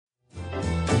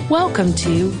Welcome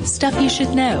to Stuff You Should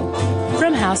Know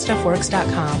from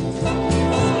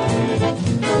HowStuffWorks.com.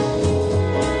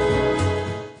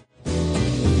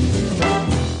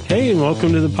 Hey, and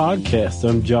welcome to the podcast.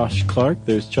 I'm Josh Clark.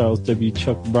 There's Charles W.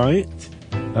 Chuck Bryant.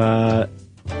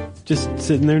 Just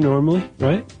sitting there normally,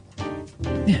 right?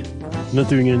 Yeah. Not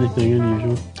doing anything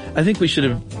unusual. I think we should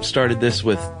have started this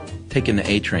with taking the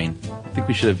A Train. I think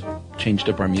we should have changed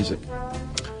up our music.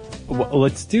 Well,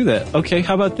 let's do that. Okay,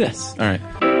 how about this? All right.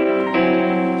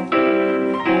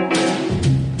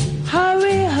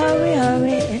 Hurry, hurry,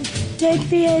 hurry, take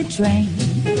the A train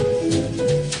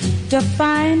to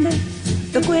find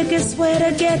the quickest way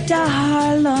to get to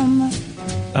Harlem.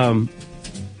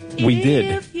 We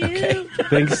did. Okay.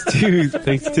 Thanks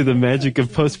to the magic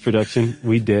of post-production,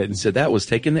 we did. So that was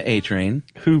taking the A Train.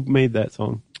 Who made that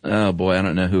song? Oh boy, I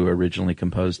don't know who originally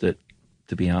composed it,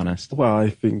 to be honest. Well, I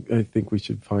think we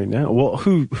should find out. Well,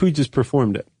 who just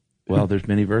performed it? Well, there's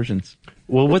many versions.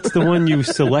 Well, what's the one you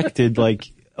selected like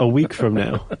a week from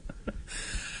now?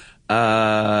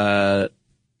 I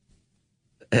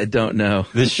don't know.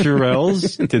 The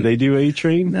Shirelles? Did they do A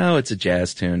Train? No, it's a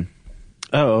jazz tune.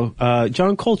 Oh,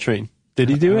 John Coltrane. Did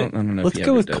he do it? I don't know if Let's he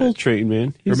go ever with did it. Coltrane,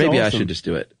 man. He's Or maybe I awesome. should just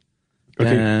do it.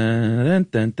 Okay. Dun,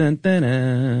 dun, dun, dun,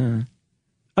 dun.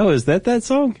 Oh, is that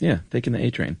song? Yeah, taking the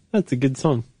A Train. That's a good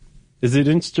song. Is it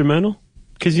instrumental?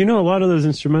 Because you know a lot of those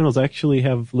instrumentals actually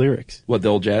have lyrics. What, the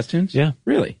old jazz tunes? Yeah.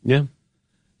 Really? Yeah.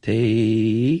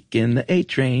 Taking the A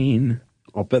Train.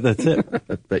 I'll bet that's it.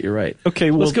 I bet you're right.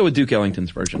 Okay, well, Let's go with Duke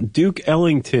Ellington's version. Duke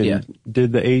Ellington Yeah.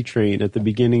 did the A Train at the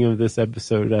beginning of this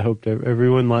episode. I hope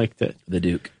everyone liked it. The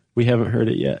Duke. We haven't heard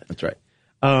it yet. That's right.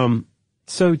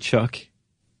 So, Chuck,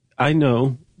 I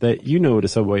know that you know what a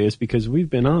subway is because we've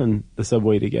been on the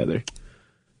subway together.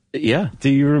 Yeah. Do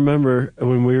you remember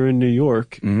when we were in New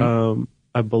York? Mm-hmm.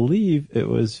 I believe it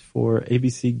was for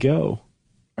ABC Go.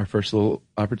 Our first little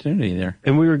opportunity there.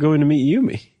 And we were going to meet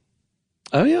Yumi.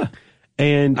 Oh, yeah.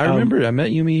 And I remember I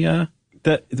met Yumi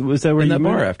that was that where in you that met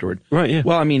bar her? afterward. Right, yeah.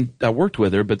 Well, I mean, I worked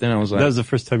with her, but then I was like... That was the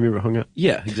first time you ever hung out.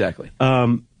 Yeah, exactly.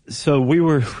 So we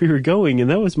were going, and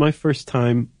that was my first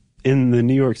time in the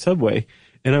New York subway.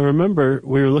 And I remember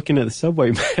we were looking at the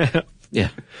subway map. Yeah.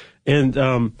 And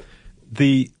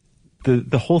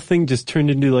the whole thing just turned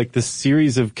into like this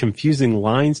series of confusing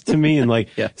lines to me, and like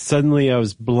Yeah. suddenly I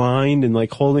was blind and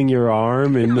like holding your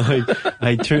arm, and like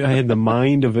I had the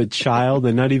mind of a child,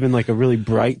 and not even like a really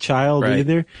bright child Right.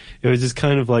 either. It was just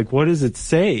kind of like, what does it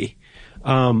say?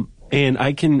 And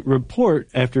I can report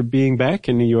after being back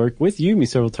in New York with Yumi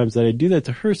several times that I do that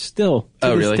to her still to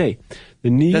Oh, this really? day. The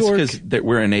New That's York. because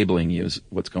we're enabling you is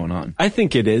what's going on. I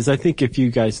think it is. I think if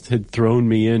you guys had thrown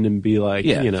me in and be like,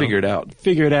 Yeah, you know, figure it out.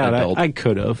 Adult. I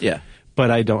could have. Yeah. But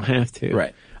I don't have to.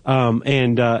 Right.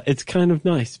 And it's kind of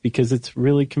nice because it's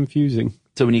really confusing.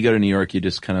 So when you go to New York, you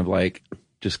just kind of like,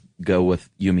 just go with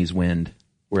Yumi's wind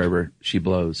wherever she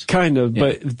blows. Kind of,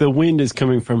 Yeah. but the wind is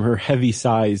coming from her heavy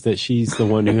sighs that she's the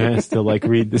one who has to like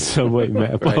read the subway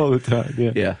map Right. all the time.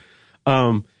 Yeah. Yeah.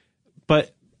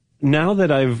 But now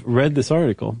that I've read this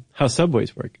article, how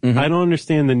subways work, Mm-hmm. I don't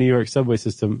understand the New York subway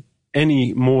system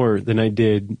any more than I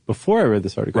did before I read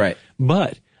this article. Right.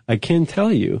 But I can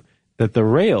tell you that the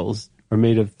rails are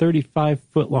made of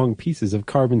 35-foot long pieces of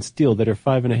carbon steel that are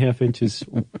 5.5 inches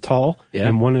tall Yeah.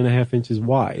 and 1.5 inches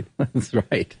wide. That's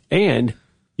right. And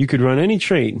you could run any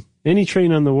train in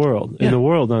the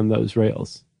world on those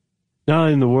rails.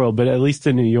 Not in the world, but at least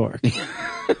in New York.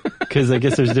 Because I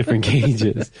guess there's different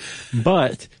gauges.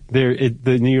 But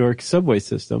the New York subway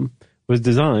system was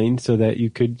designed so that you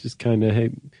could just kind of,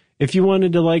 hey, if you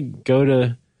wanted to like go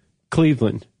to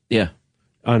Cleveland Yeah.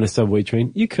 on a subway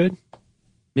train, you could.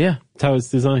 Yeah. That's how it's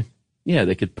designed. Yeah,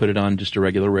 they could put it on just a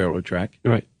regular railroad track.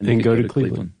 Right. And And you go could to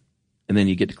Cleveland. And then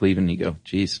you get to Cleveland and you go,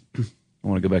 geez, I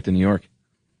want to go back to New York.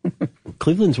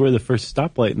 Cleveland's where the first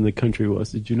stoplight in the country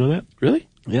was. Did you know that? Really?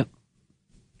 Yep.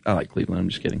 I like Cleveland. I'm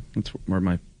just kidding. That's where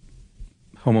my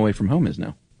home away from home is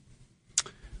now.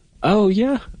 Oh,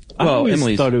 yeah. I Well, always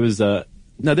Emily's- thought it was,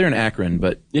 No, they're in Akron,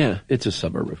 but yeah. it's a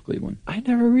suburb of Cleveland. I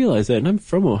never realized that. And I'm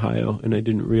from Ohio, and I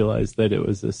didn't realize that it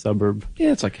was a suburb.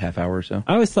 Yeah, it's like a half hour or so.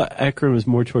 I always thought Akron was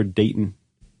more toward Dayton.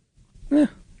 Yeah.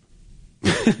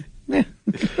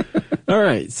 All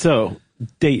right, so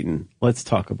Dayton. Let's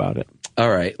talk about it. All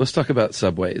right, let's talk about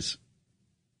subways.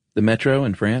 The Metro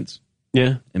in France,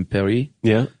 Yeah, in Paris,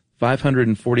 yeah.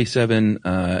 547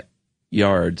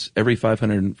 yards. Every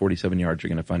 547 yards, you're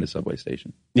going to find a subway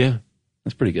station. Yeah.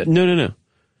 That's pretty good. No.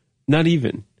 Not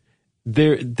even.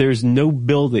 There's no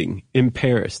building in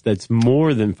Paris that's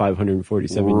more than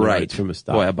 547 yards from a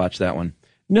stop. Boy, I botched that one.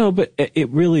 No, but it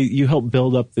really, you help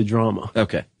build up the drama.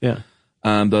 Okay. Yeah.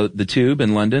 The Tube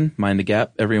in London, mind the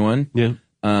gap, everyone. Yeah.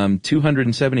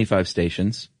 275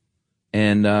 stations.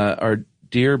 And our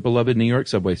dear beloved New York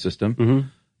subway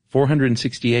system,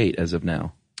 468 as of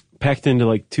now. Packed into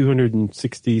like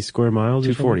 260 square miles?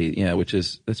 240, yeah,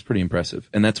 that's pretty impressive.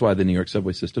 And that's why the New York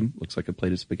subway system looks like a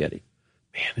plate of spaghetti.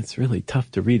 Man, it's really tough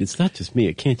to read. It's not just me.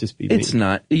 It can't just be me. It's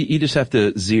not. You just have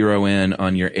to zero in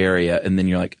on your area, and then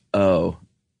you're like, oh,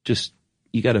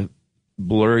 you got to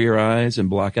blur your eyes and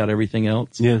block out everything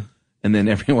else. Yeah. And then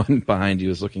everyone behind you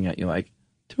is looking at you like,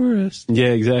 tourist. Yeah,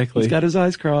 exactly. He's got his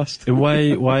eyes crossed. And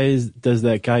does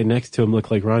that guy next to him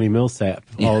look like Ronnie Millsap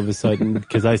all of a sudden?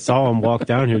 Because I saw him walk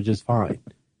down here just fine.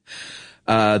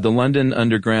 The London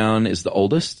Underground is the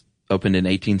oldest, opened in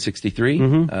 1863.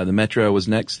 The Metro was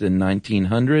next in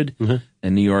 1900,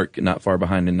 and New York not far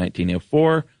behind in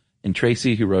 1904. And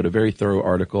Tracy, who wrote a very thorough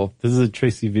article. This is a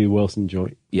Tracy V. Wilson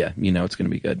joint. Yeah, you know it's going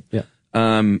to be good. Yeah.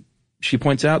 She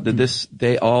points out that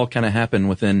they all kind of happen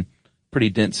within pretty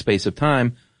dense space of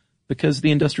time because of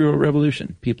the Industrial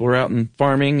Revolution. People are out in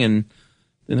farming, and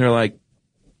then they're like,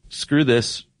 screw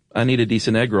this. I need a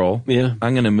decent egg roll. Yeah.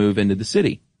 I'm going to move into the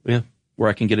city. Yeah. Where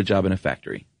I can get a job in a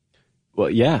factory. Well,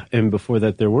 yeah. And before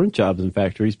that, there weren't jobs in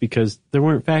factories because there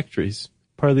weren't factories.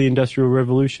 Part of the Industrial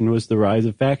Revolution was the rise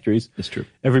of factories. That's true.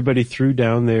 Everybody threw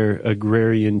down their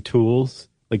agrarian tools,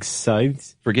 like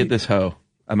scythes. Forget this hoe.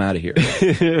 I'm out of here.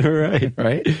 Right.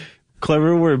 Right?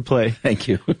 Clever wordplay. Thank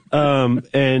you.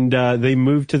 And they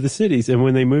moved to the cities. And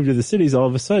when they moved to the cities, all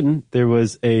of a sudden, there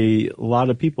was a lot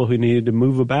of people who needed to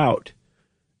move about.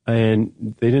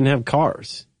 And they didn't have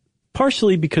cars.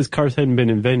 Partially because cars hadn't been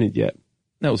invented yet.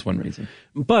 That was one reason.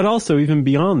 But also, even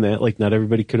beyond that, like not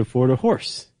everybody could afford a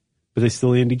horse. But they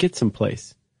still needed to get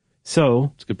someplace.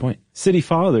 So, that's a good point. City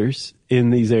fathers in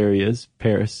these areas,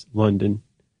 Paris, London,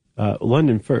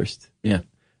 London first. Yeah.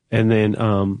 And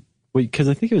then, because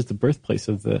I think it was the birthplace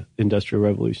of the Industrial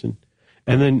Revolution.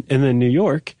 And then New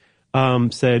York,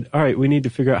 said, all right, we need to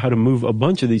figure out how to move a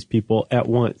bunch of these people at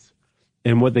once.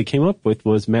 And what they came up with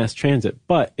was mass transit,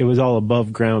 but it was all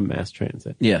above ground mass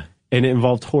transit. Yeah. And it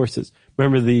involved horses.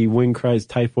 Remember the Wing Cries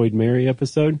Typhoid Mary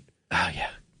episode? Oh, yeah.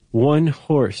 One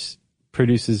horse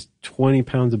produces 20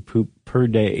 pounds of poop per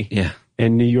day. Yeah.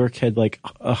 And New York had like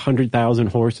 100,000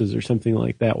 horses or something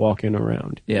like that walking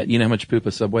around. Yeah. You know how much poop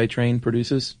a subway train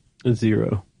produces?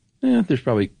 0. Yeah, there's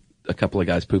probably a couple of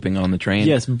guys pooping on the train.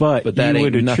 Yes, but that you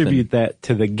would ain't attribute that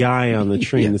to the guy on the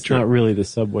train. Yeah, it's true. not really the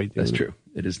subway doing That's it. true.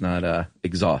 It is not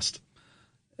exhaust,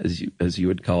 as you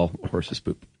would call a horse's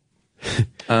poop.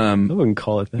 I wouldn't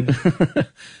call it that.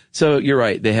 So you're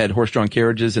right. They had horse-drawn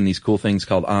carriages and these cool things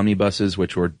called omnibuses,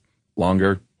 which were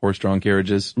longer horse-drawn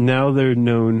carriages. Now they're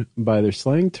known by their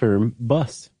slang term,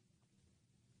 bus.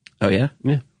 Oh, yeah?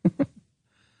 Yeah.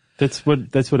 That's what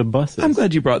a bus is. I'm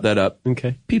glad you brought that up.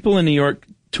 Okay. People in New York,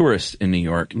 tourists in New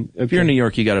York. If you're in New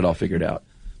York, you got it all figured out.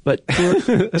 But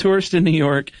tourists in New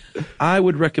York, I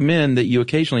would recommend that you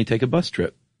occasionally take a bus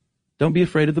trip. Don't be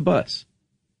afraid of the bus.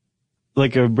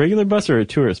 Like a regular bus or a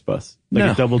tourist bus?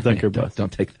 Like a double-decker bus?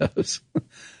 Don't take those.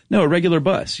 No, a regular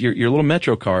bus. Your little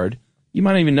Metro card. You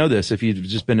might not even know this if you've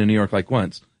just been to New York like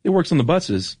once. It works on the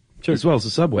buses as well as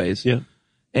the subways. Yeah.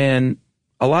 And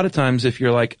a lot of times if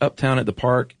you're like uptown at the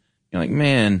park, you're like,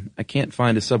 man, I can't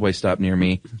find a subway stop near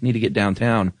me. I need to get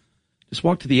downtown. Just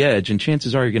walk to the edge and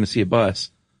chances are you're going to see a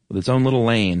bus with its own little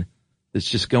lane that's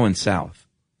just going south.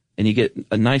 And you get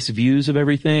a nice views of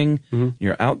everything. Mm-hmm.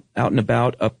 You're out and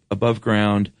about, up above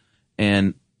ground.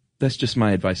 And that's just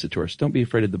my advice to tourists. Don't be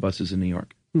afraid of the buses in New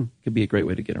York. It could be a great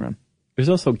way to get around. There's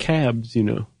also cabs, you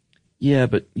know. Yeah,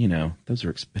 but, those are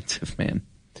expensive, man.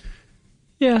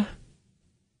 Yeah.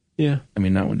 Yeah. I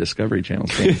mean, not when Discovery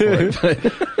Channel's paying for it,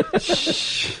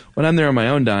 but when I'm there on my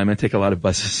own dime, I take a lot of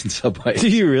buses and subways. Do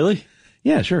you really?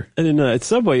 Yeah, sure. I didn't know. It's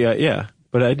Subway, yeah.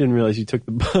 But I didn't realize you took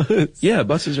the bus. Yeah,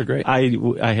 buses are great.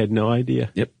 I had no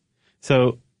idea. Yep.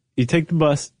 So you take the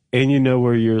bus and you know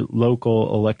where your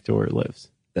local elector lives.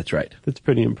 That's right. That's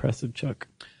pretty impressive, Chuck.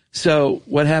 So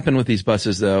what happened with these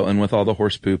buses, though, and with all the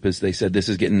horse poop is they said this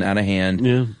is getting out of hand.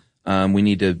 Yeah. We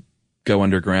need to go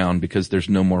underground because there's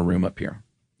no more room up here.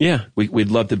 Yeah. We'd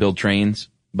love to build trains,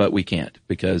 but we can't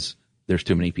because there's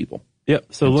too many people. Yep.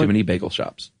 So too many bagel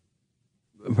shops.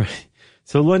 Right.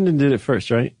 So London did it first,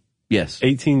 right? Yes.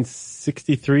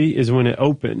 1863 is when it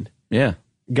opened. Yeah.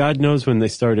 God knows when they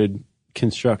started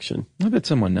construction. I bet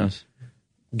someone knows.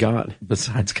 God.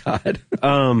 Besides God.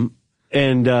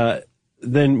 And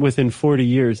then within 40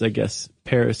 years, I guess,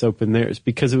 Paris opened theirs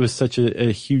because it was such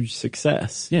a huge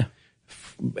success. Yeah.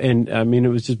 And I mean, it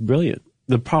was just brilliant.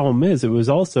 The problem is it was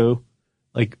also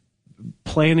like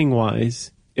planning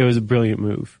wise, it was a brilliant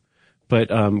move. But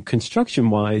construction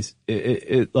wise,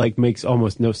 it like makes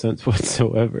almost no sense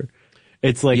whatsoever.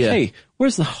 It's like, hey,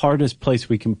 where's the hardest place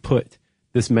we can put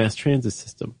this mass transit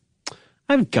system?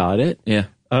 I've got it. Yeah.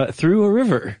 Through a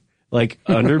river, like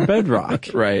under bedrock.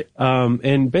 Right.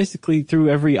 And basically through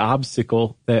every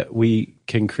obstacle that we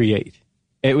can create,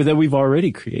 that we've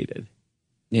already created.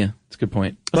 Yeah, that's a good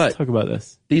point. Let's but talk about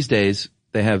this. These days,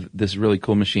 they have this really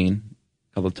cool machine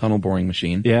called the tunnel boring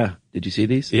machine. Yeah. Did you see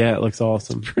these? Yeah, it looks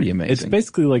awesome. It's pretty amazing. It's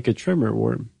basically like a trimmer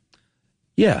worm.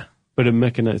 Yeah. But a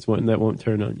mechanized one that won't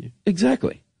turn on you.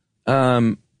 Exactly.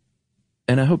 And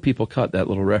I hope people caught that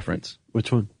little reference.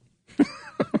 Which one?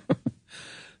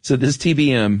 So this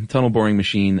TBM, tunnel boring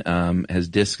machine, has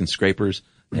discs and scrapers.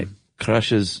 It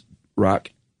crushes rock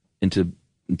into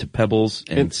pebbles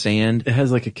and sand. It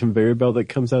has like a conveyor belt that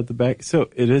comes out the back. So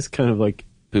it is kind of like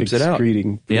Poops it out.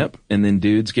 excreting. Yep. And then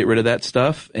dudes get rid of that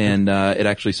stuff, and it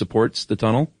actually supports the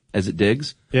tunnel as it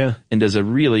digs. Yeah. And does a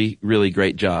really, really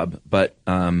great job. But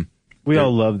we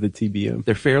all love the TBM.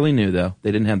 they're fairly new, though.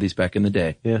 They didn't have these back in the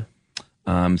day. Yeah.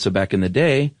 So back in the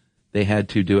day, they had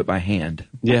to do it by hand.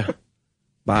 Yeah.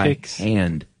 By Picks.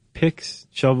 hand. Picks,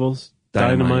 shovels,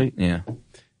 dynamite, Yeah,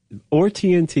 or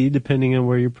TNT, depending on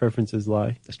where your preferences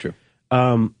lie. that's true.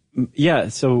 Yeah,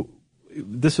 so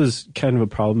this was kind of a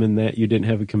problem in that you didn't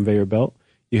have a conveyor belt.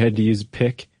 You had to use a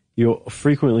pick. You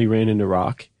frequently ran into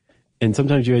rock. And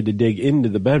sometimes you had to dig into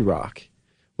the bedrock,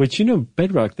 which,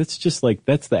 bedrock, that's just like,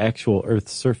 that's the actual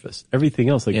Earth's surface. Everything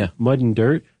else, like mud and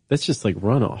dirt, that's just like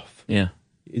runoff. Yeah.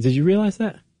 Did you realize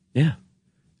that? Yeah.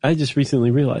 I just recently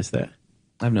realized that.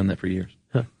 I've known that for years.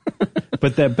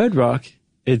 But that bedrock,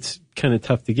 it's kind of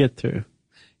tough to get through.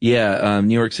 Yeah,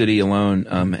 New York City alone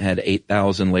had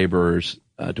 8,000 laborers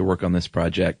to work on this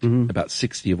project, about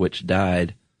 60 of which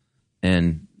died.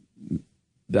 And I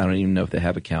don't even know if they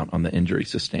have a count on the injury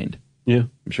sustained. Yeah.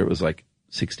 I'm sure it was like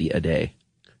 60 a day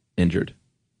injured.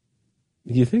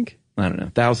 You think? I don't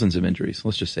know. Thousands of injuries.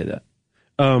 Let's just say that.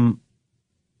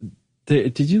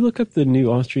 Did you look up the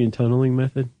new Austrian tunneling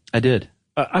method? I did.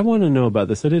 I want to know about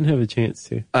this. I didn't have a chance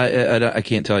to. I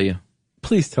can't tell you.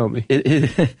 Please tell me.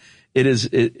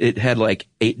 It had like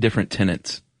 8 different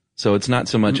tenets. So it's not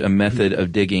so much a method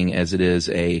of digging as it is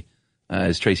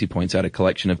as Tracy points out, a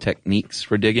collection of techniques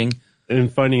for digging.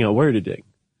 And finding out where to dig.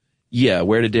 Yeah,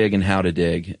 where to dig and how to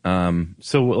dig.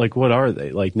 So like, what are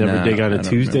they? Like never dig on a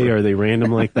Tuesday? Remember. Are they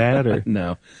random like that? Or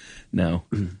No,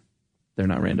 they're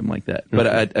not random like that.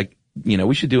 But I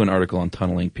we should do an article on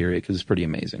tunneling, period, because it's pretty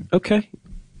amazing. Okay.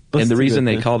 And the reason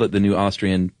they called it the new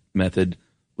Austrian method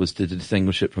was to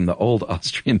distinguish it from the old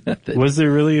Austrian method. Was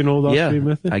there really an old Austrian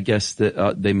method? I guess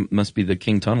that they must be the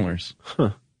king tunnelers.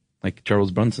 Huh. Like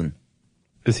Charles Bronson.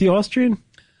 Is he Austrian?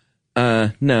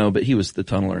 No, but he was the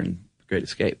tunneler in The Great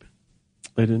Escape.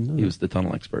 I didn't know. He was the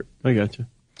tunnel expert. I gotcha.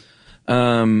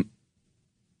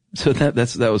 So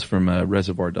that was from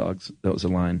Reservoir Dogs. That was a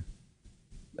line.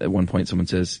 At one point, someone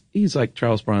says, he's like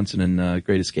Charles Bronson in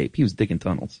Great Escape. He was digging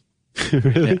tunnels.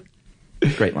 Really? Yeah.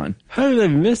 Great line. How did I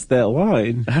miss that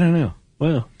line? I don't know.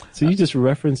 Wow. So you just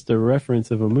referenced a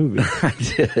reference of a movie. I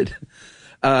did.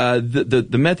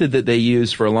 The method that they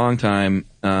used for a long time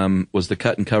was the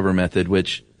cut and cover method,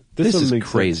 which this is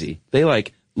crazy. Sense. They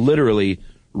like literally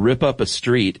rip up a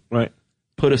street, right?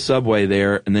 Put a subway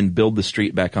there, and then build the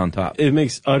street back on top. It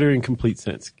makes utter and complete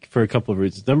sense for a couple of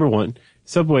reasons. Number one,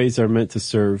 subways are meant to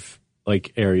serve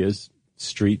like areas,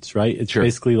 streets, right? It's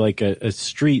basically like a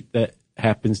street that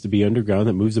happens to be underground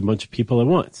that moves a bunch of people at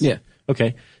once. Yeah.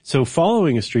 Okay. So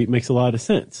following a street makes a lot of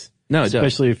sense. No, it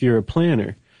especially does. If you're a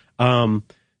planner.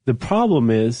 The problem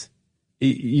is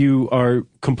you are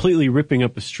completely ripping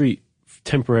up a street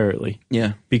temporarily.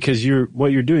 Yeah. Because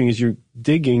what you're doing is you're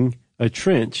digging a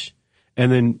trench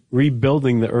and then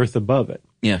rebuilding the earth above it.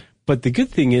 Yeah. But the good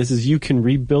thing is you can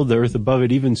rebuild the earth above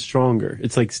it even stronger.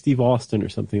 It's like Steve Austin or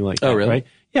something like that. Oh, really? Right?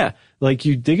 Yeah. Like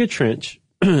you dig a trench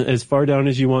as far down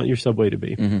as you want your subway to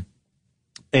be. Mm-hmm.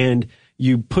 And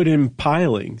you put in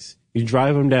pilings. You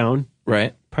drive them down.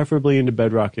 Right. Preferably into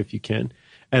bedrock if you can.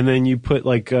 And then you put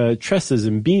like trusses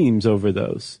and beams over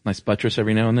those. Nice buttress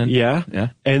every now and then. Yeah. Yeah.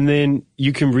 And then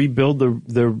you can rebuild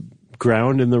the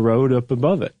ground and the road up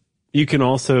above it. You can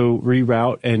also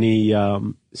reroute any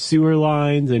sewer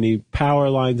lines, any power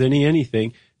lines,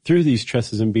 anything through these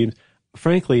trusses and beams.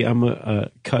 Frankly, I'm a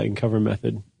cut and cover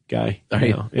method guy.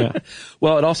 Yeah.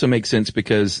 Well, it also makes sense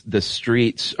because the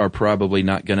streets are probably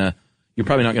not you're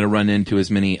probably not gonna run into as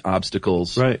many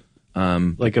obstacles. Right.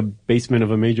 Like a basement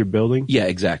of a major building? Yeah,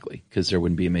 exactly. Because there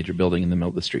wouldn't be a major building in the middle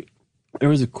of the street. There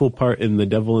was a cool part in The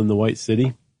Devil in the White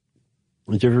City.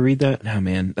 Did you ever read that? No,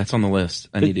 man. That's on the list.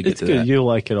 I need to get to good. that. You'll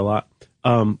like it a lot.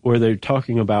 Where they're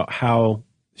talking about how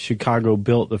Chicago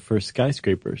built the first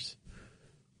skyscrapers.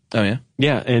 Oh yeah.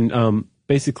 Yeah, and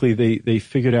basically they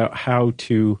figured out how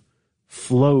to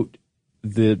float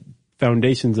the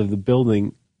foundations of the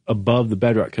building above the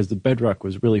bedrock, because the bedrock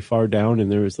was really far down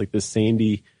and there was like this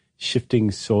sandy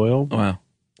shifting soil. Wow.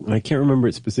 And I can't remember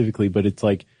it specifically, but it's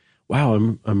like, wow,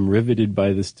 I'm riveted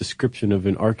by this description of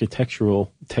an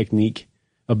architectural technique,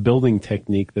 a building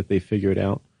technique that they figured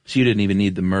out. So you didn't even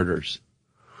need the murders.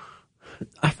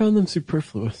 I found them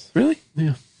superfluous. Really?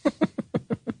 Yeah.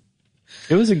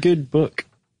 It was a good book.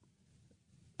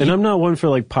 And I'm not one for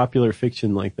like popular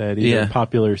fiction like that either. Yeah.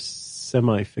 Popular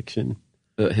semi-fiction.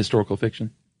 Historical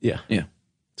fiction. Yeah. Yeah.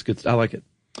 It's good. I like it.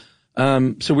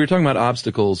 So we were talking about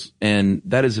obstacles, and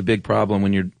that is a big problem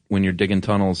when you're digging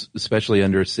tunnels, especially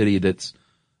under a city that's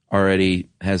already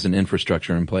has an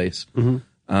infrastructure in place.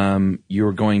 Mm-hmm.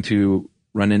 You're going to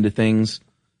run into things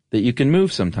that you can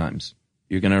move sometimes.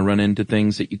 You're going to run into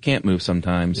things that you can't move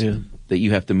sometimes, that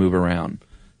you have to move around.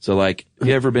 So like, have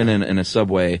you ever been in a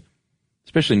subway,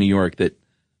 especially New York, that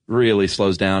really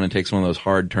slows down and takes one of those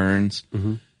hard turns?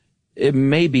 Mm-hmm. It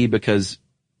may be because,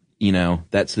 you know,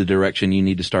 that's the direction you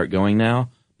need to start going now,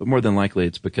 but more than likely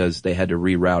it's because they had to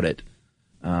reroute it.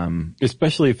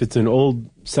 Especially if it's an old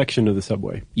section of the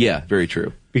subway. Yeah, very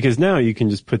true. Because now you can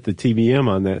just put the TBM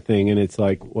on that thing and it's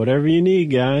like, whatever you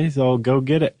need, guys, I'll go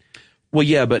get it. Well,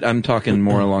 yeah, but I'm talking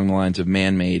more along the lines of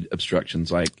man-made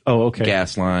obstructions, like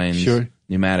gas lines, sure,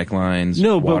 pneumatic lines,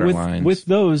 no, water but lines. With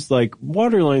those, like,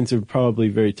 water lines are probably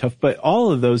very tough, but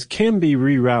all of those can be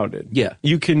rerouted. Yeah.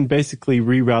 You can basically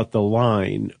reroute the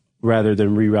line rather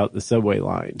than reroute the subway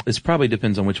line. This probably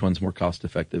depends on which one's more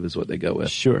cost-effective is what they go with.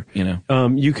 Sure. You know?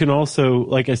 You can also,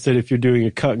 like I said, if you're doing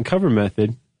a cut and cover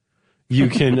method, you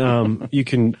can, you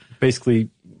can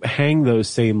basically hang those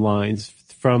same lines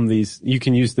from these. You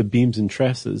can use the beams and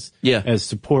trusses as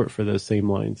support for those same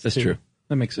lines. That's true.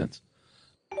 That makes sense.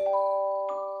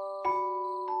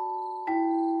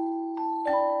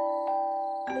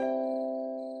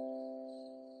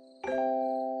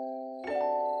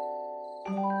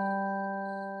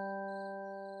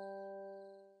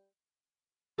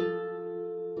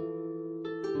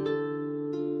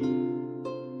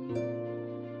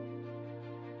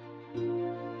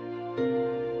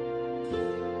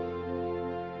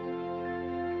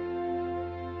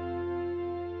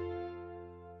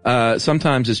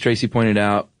 Sometimes, as Tracy pointed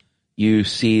out, you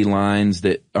see lines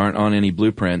that aren't on any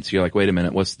blueprints. You're like, wait a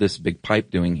minute, what's this big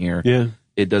pipe doing here? Yeah.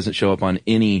 It doesn't show up on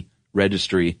any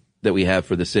registry that we have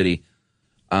for the city.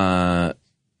 We got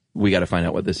to find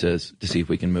out what this is to see if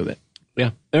we can move it.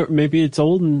 Yeah. Or maybe it's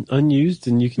old and unused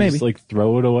and you can just like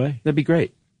throw it away. That'd be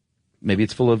great. Maybe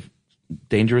it's full of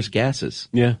dangerous gases.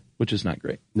 Yeah. Which is not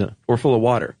great. No. Or full of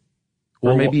water.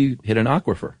 Or maybe you hit an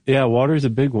aquifer. Yeah, water's a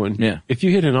big one. Yeah. If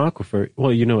you hit an aquifer,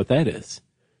 well, you know what that is.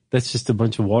 That's just a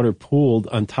bunch of water pooled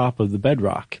on top of the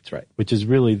bedrock. That's right. Which is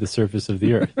really the surface of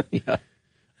the earth. Yeah.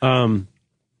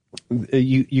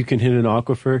 You can hit an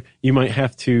aquifer. You might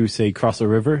have to, say, cross a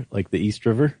river, like the East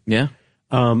River. Yeah.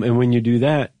 And when you do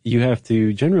that, you have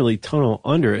to generally tunnel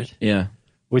under it. Yeah.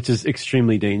 Which is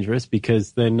extremely dangerous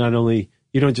because then not only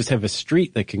you don't just have a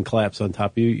street that can collapse on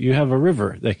top of you, you have a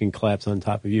river that can collapse on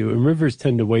top of you. And rivers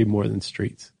tend to weigh more than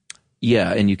streets.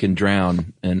 Yeah, and you can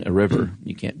drown in a river.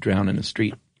 You can't drown in a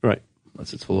street. Right.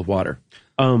 Unless it's full of water.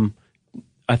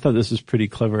 I thought this was pretty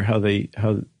clever how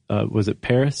was it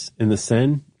Paris in the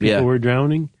Seine? People were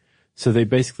drowning. So they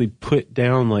basically put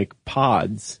down like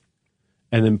pods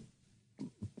and then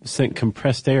sent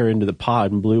compressed air into the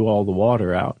pod and blew all the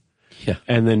water out. Yeah.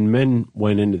 And then men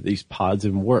went into these pods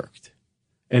and worked.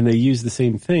 And they used the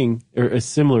same thing or a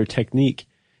similar technique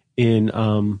in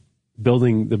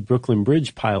building the Brooklyn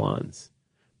Bridge pylons.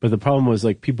 But the problem was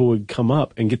like people would come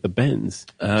up and get the bends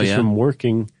from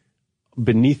working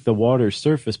beneath the water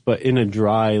surface, but in a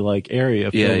dry like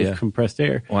area filled with compressed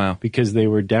air. Wow. Because they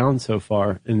were down so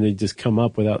far and they just come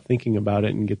up without thinking about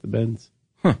it and get the bends.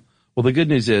 Huh. Well, the good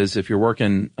news is if you're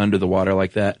working under the water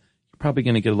like that, you're probably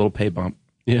going to get a little pay bump.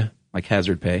 Yeah. Like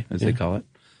hazard pay, as they call it.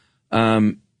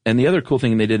 And the other cool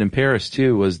thing they did in Paris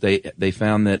too was they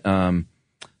found that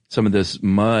some of this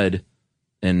mud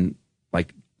and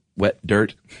like wet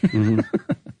dirt,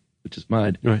 which is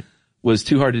mud, was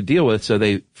too hard to deal with, so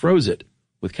they froze it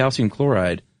with calcium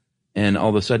chloride, and all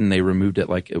of a sudden they removed it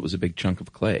like it was a big chunk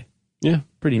of clay. Yeah.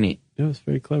 Pretty neat. It was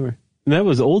very clever. And that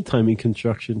was old-timey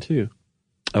construction too.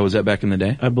 Oh, was that back in the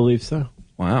day? I believe so.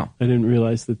 Wow. I didn't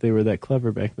realize that they were that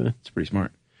clever back then. It's pretty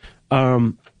smart.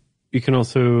 You can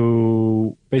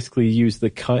also basically use the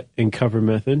cut and cover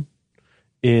method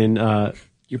in,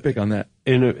 You're big on that.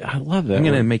 I love that. I'm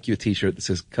going to make you a t-shirt that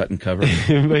says cut and cover.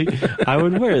 I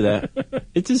would wear that.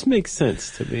 It just makes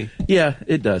sense to me. Yeah,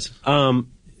 it does. So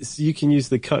you can use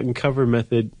the cut and cover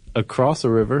method across a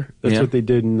river. That's what they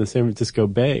did in the San Francisco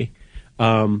Bay.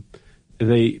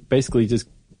 They basically just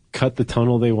cut the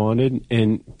tunnel they wanted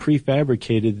and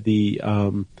prefabricated the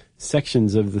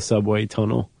sections of the subway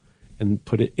tunnel and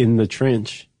put it in the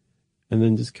trench and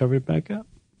then just covered it back up.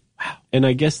 Wow. And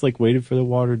I guess like waited for the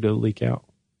water to leak out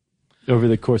over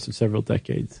the course of several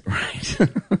decades. Right.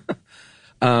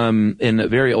 In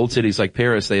very old cities like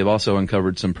Paris, they have also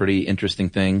uncovered some pretty interesting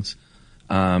things,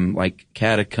 like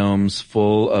catacombs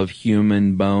full of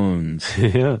human bones.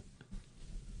 Yeah.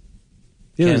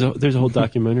 Yeah, there's a whole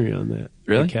documentary on that.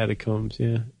 Really? The catacombs,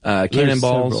 yeah.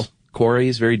 Cannonballs,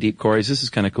 quarries, very deep quarries. This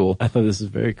is kind of cool. I thought this was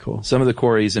very cool. Some of the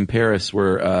quarries in Paris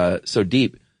were so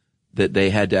deep that they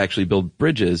had to actually build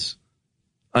bridges,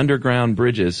 underground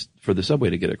bridges, for the subway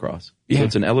to get across. Yeah. So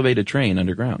it's an elevated train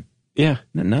underground. Yeah. Isn't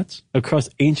that nuts? Across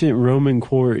ancient Roman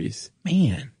quarries.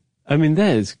 Man. I mean,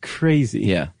 that is crazy.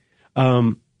 Yeah.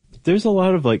 There's a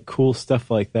lot of like cool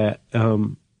stuff like that,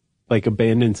 like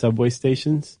abandoned subway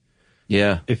stations.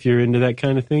 Yeah. If you're into that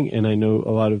kind of thing, and I know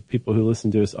a lot of people who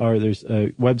listen to us are, there's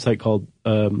a website called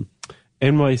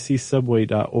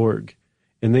nycsubway.org,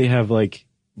 and they have like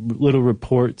little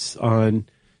reports on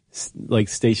like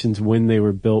stations, when they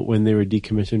were built, when they were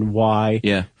decommissioned, why,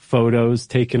 photos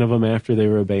taken of them after they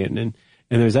were abandoned.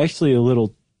 And there's actually a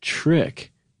little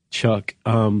trick, Chuck,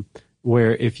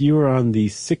 where if you were on the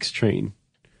 6 train.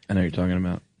 I know what you're talking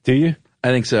about. Do you?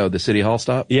 I think so. The City Hall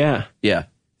stop? Yeah. Yeah.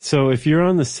 So if you're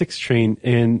on the 6 train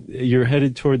and you're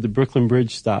headed toward the Brooklyn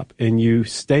Bridge stop and you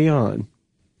stay on,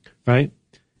 right,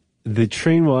 the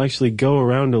train will actually go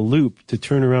around a loop to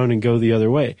turn around and go the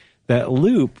other way. That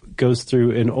loop goes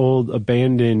through an old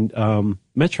abandoned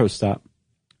metro stop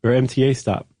or MTA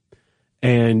stop.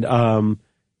 And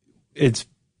it's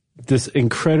this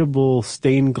incredible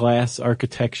stained glass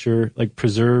architecture, like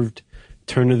preserved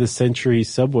turn-of-the-century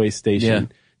subway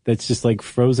station. That's just like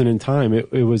frozen in time.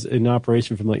 It was in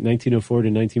operation from like 1904 to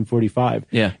 1945.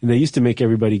 Yeah. And they used to make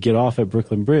everybody get off at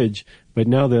Brooklyn Bridge, but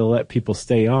now they'll let people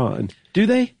stay on. Do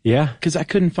they? Yeah. Because I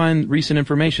couldn't find recent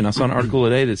information. I saw an article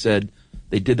today that said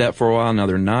they did that for a while. Now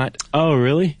they're not. Oh,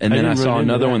 really? And then I saw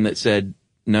another one that said,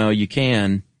 no, you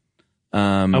can.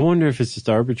 I wonder if it's just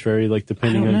arbitrary, like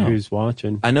depending on who's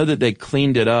watching. I know that they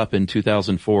cleaned it up in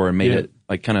 2004 and made it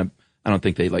like kind of, I don't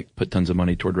think they like put tons of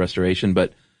money toward restoration,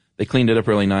 but they cleaned it up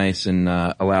really nice and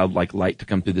allowed like light to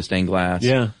come through the stained glass.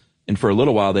 Yeah. And for a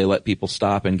little while, they let people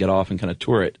stop and get off and kind of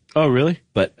tour it. Oh, really?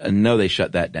 But no, they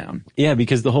shut that down. Yeah,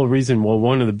 because the whole reason, well,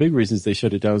 one of the big reasons they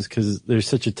shut it down is because there's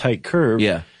such a tight curve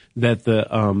that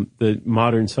the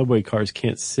modern subway cars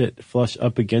can't sit flush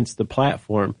up against the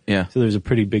platform. Yeah. So there's a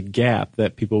pretty big gap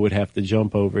that people would have to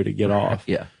jump over to get off.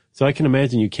 Yeah. So I can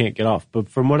imagine you can't get off. But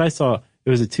from what I saw, it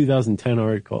was a 2010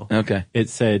 article. Okay. It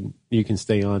said you can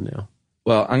stay on now.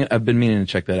 Well, I've been meaning to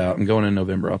check that out. I'm going in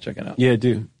November. I'll check it out. Yeah,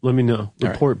 do. Let me know.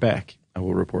 Report back. I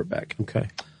will report back. Okay.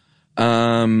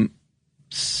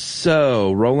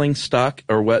 So rolling stock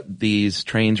are what these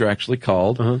trains are actually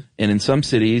called. And in some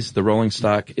cities, the rolling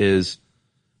stock is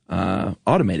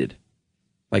automated.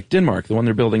 Like Denmark, the one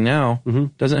they're building now,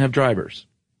 doesn't have drivers,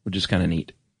 which is kind of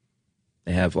neat.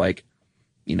 They have like,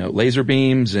 laser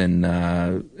beams and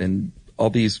all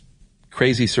these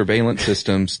crazy surveillance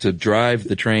systems to drive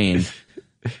the train.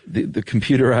 The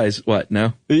computerized what?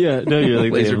 No? Yeah, no, you're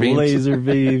like laser beams. Laser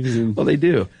beams. And well, they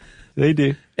do. They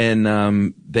do.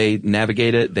 And they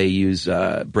navigate it. They use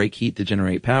brake heat to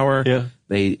generate power. Yeah.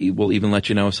 They will even let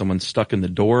you know if someone's stuck in the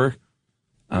door.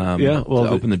 To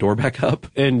open the door back up.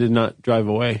 And to not drive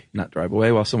away. Not drive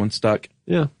away while someone's stuck.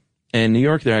 Yeah. And New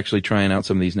York, they're actually trying out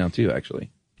some of these now too,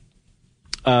 actually.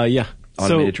 Yeah.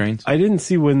 Automated trains? I didn't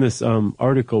see when this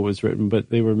article was written, but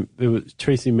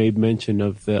Tracy made mention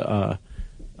of the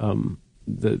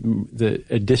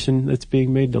addition that's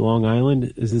being made to Long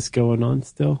Island. Is this going on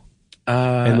still?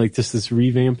 And like just this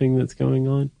revamping that's going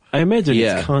on? I imagine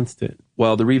it's constant.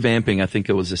 Well, the revamping, I think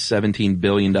it was a $17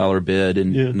 billion bid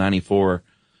in 94.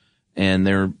 And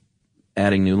they're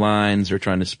adding new lines. They're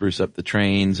trying to spruce up the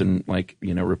trains and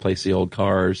replace the old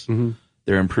cars.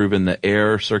 They're improving the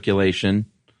air circulation,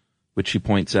 which she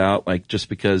points out, like just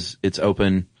because it's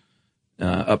open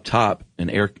up top and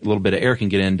a little bit of air can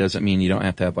get in doesn't mean you don't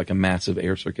have to have like a massive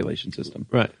air circulation system.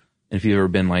 Right. And if you've ever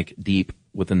been like deep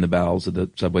within the bowels of the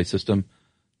subway system,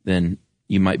 then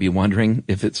you might be wondering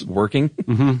if it's working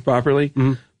properly.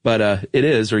 But it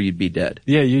is, or you'd be dead.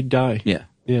 Yeah, you'd die. Yeah.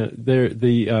 Yeah.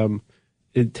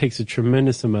 It takes a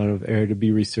tremendous amount of air to be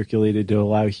recirculated to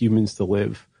allow humans to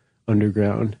live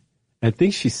underground. I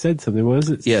think she said something. What was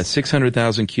it? Yeah,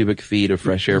 600,000 cubic feet of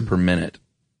fresh air per minute.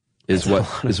 is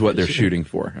what they're shooting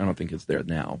for. I don't think it's there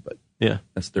now, but Yeah.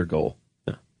 that's their goal.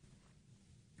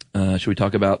 Yeah. Should we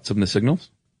talk about some of the signals?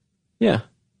 Yeah.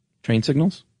 Train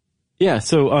signals? Yeah.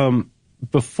 So,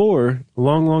 before, a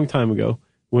long time ago,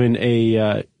 when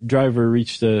a driver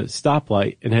reached a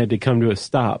stoplight and had to come to a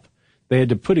stop, they had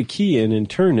to put a key in and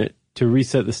turn it to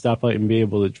reset the stoplight and be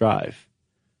able to drive.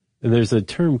 And there's a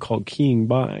term called keying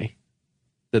by.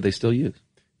 That they still use.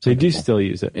 They do still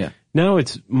use it. Yeah. Now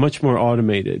it's much more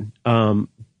automated.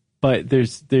 But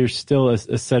there's still a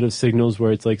set of signals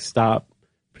where it's like stop,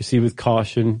 proceed with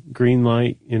caution, green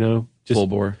light, just Full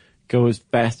bore. go as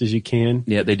fast as you can.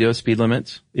 Yeah, they do have speed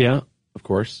limits, Yeah. of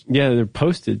course. Yeah, they're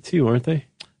posted too, aren't they?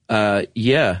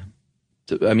 Yeah.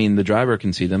 I mean, the driver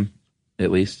can see them,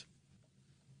 at least.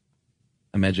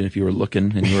 Imagine if you were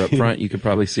looking and you were up front, you could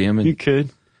probably see them. You could.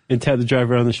 And tap the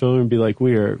driver on the shoulder and be like,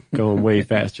 we are going way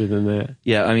faster than that.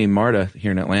 Yeah, I mean, MARTA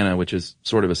here in Atlanta, which is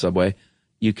sort of a subway,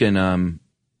 you can,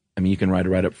 you can ride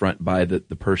right up front by the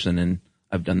person, and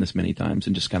I've done this many times,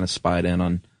 and just kind of spied in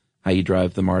on how you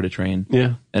drive the MARTA train.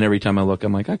 Yeah. And every time I look,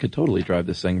 I'm like, I could totally drive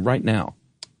this thing right now.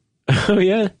 Oh,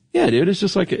 yeah? Yeah, dude, it's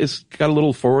just like, it's got a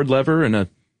little forward lever and a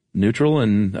neutral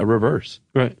and a reverse.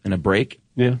 Right. And a brake.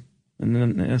 Yeah. And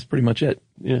then that's pretty much it.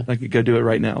 Yeah. I could go do it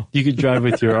right now. You could drive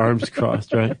with your arms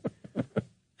crossed, right?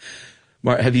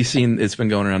 Have you seen, it's been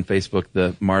going around Facebook,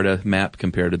 the MARTA map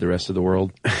compared to the rest of the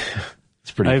world?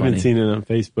 It's pretty I funny. haven't seen it on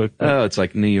Facebook. But Oh, it's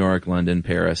like New York, London,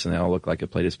 Paris, and they all look like a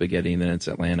plate of spaghetti, and then it's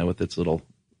Atlanta with its little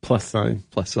plus sign.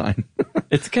 plus sign.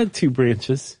 It's got 2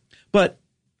 branches. But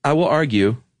I will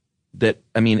argue that,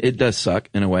 it does suck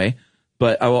in a way,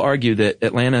 but I will argue that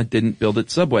Atlanta didn't build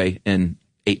its subway in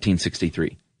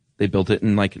 1863. They built it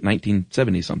in like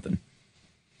 1970 something.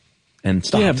 And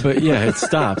stopped. Yeah, but it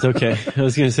stopped. Okay. I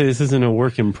was going to say this isn't a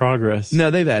work in progress.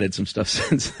 No, they've added some stuff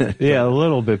since then. Yeah, a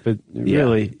little bit, but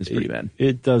really, it's pretty bad.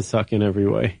 It does suck in every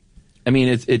way.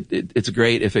 It's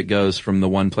great if it goes from the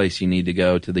one place you need to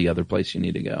go to the other place you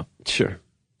need to go. Sure.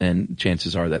 And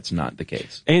chances are that's not the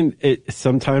case. And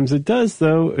sometimes it does,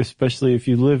 though, especially if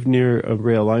you live near a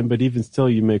rail line, but even still,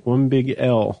 you make one big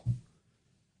L.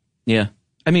 Yeah.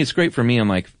 It's great for me on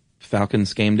like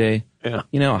Falcons game day. Yeah.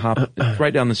 It's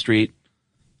right down the street,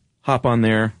 hop on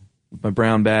there with my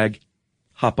brown bag,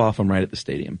 hop off, I'm right at the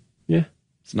stadium. Yeah.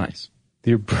 It's nice.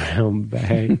 Your brown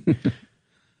bag.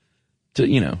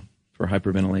 For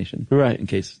hyperventilation. Right. In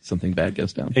case something bad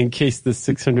goes down. In case the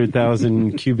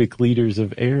 600,000 cubic liters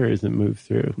of air isn't moved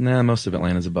through. Nah, most of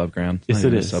Atlanta's above ground. Yes, Not it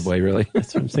even is. a subway, really.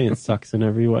 That's what I'm saying. It sucks in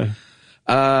every way.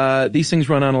 These things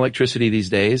run on electricity these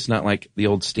days, not like the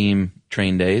old steam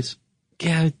train days.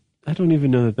 Yeah, I don't even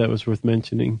know that was worth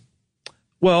mentioning.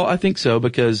 Well, I think so,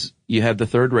 because you have the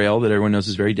third rail that everyone knows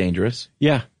is very dangerous.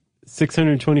 Yeah,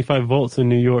 625 volts in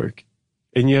New York,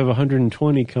 and you have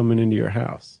 120 coming into your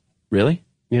house. Really?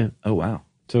 Yeah. Oh, wow.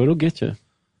 So it'll get you.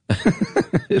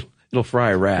 It'll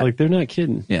fry a rat. Like, they're not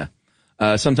kidding. Yeah.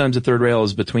 Sometimes the third rail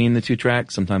is between the two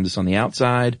tracks. Sometimes it's on the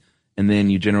outside. And then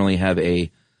you generally have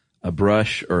a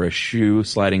brush or a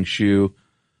sliding shoe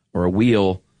or a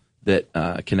wheel that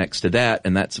connects to that,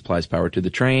 and that supplies power to the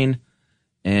train.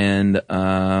 And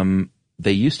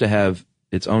they used to have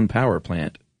its own power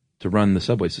plant to run the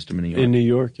subway system in New York. In New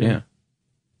York, yeah.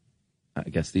 I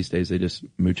guess these days they just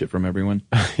mooch it from everyone.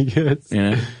 Yes.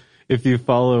 Yeah. If you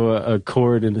follow a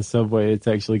cord in a subway, it's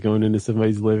actually going into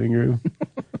somebody's living room.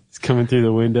 It's coming through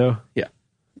the window. Yeah.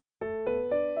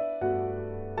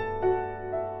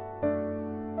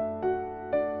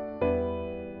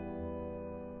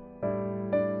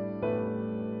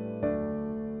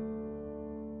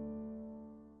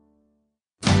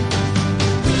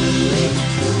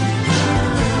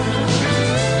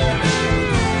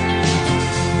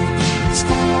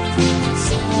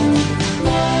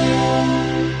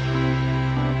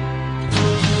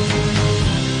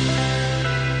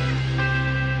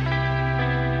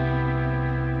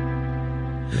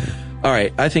 All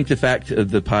right. I think the fact of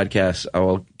the podcast, I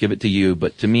will give it to you,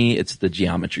 but to me, it's the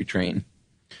geometry train.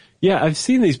 Yeah, I've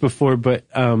seen these before, but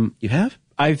You have?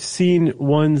 I've seen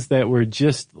ones that were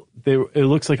it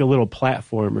looks like a little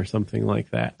platform or something like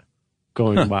that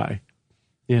going by.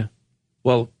 Yeah.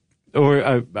 Well,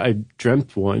 Or I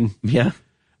dreamt one. yeah.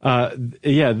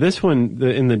 Yeah, this one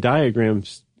in the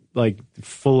diagram's like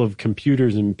full of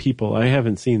computers and people. I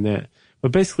haven't seen that.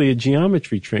 But basically a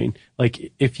geometry train,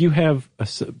 like if you have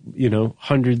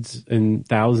hundreds and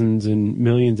thousands and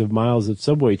millions of miles of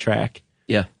subway track,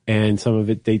 Yeah. and some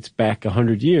of it dates back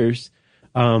 100 years,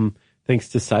 thanks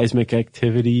to seismic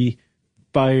activity,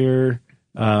 fire,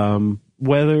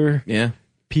 weather, Yeah.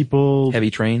 people. Heavy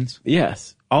trains.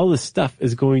 Yes. All this stuff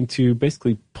is going to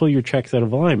basically pull your tracks out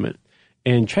of alignment.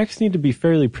 and tracks need to be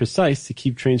fairly precise to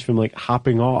keep trains from like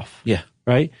hopping off. Yeah.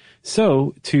 Right.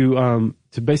 So to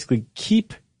basically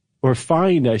keep or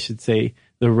find, I should say,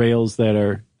 the rails that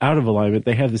are out of alignment,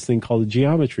 they have this thing called a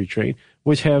geometry train,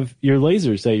 which have your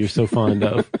lasers that you're so fond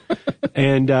of.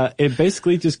 And it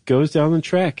basically just goes down the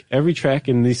track, every track,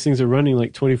 and these things are running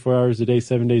like 24 hours a day,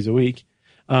 7 days a week.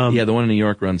 Yeah, the one in New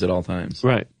York runs at all times.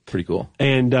 Right. Pretty cool.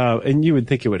 And you would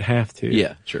think it would have to.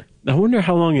 Yeah, sure. I wonder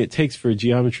how long it takes for a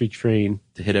geometry train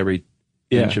To hit every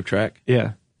Yeah. inch of track?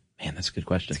 Yeah. Man, that's a good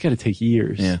question. It's got to take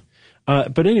years. Yeah.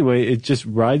 But anyway, it just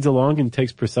rides along and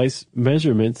takes precise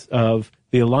measurements of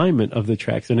the alignment of the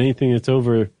tracks, and anything that's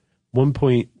over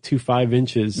 1.25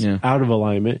 inches Yeah. out of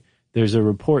alignment, there's a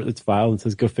report that's filed and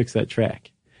says, go fix that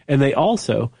track. And they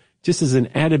also, just as an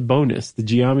added bonus, the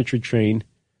geometry train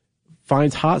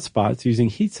finds hot spots using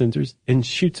heat sensors and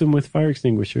shoots them with fire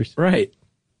extinguishers. Right.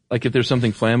 Like if there's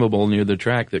something flammable near the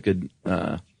track that could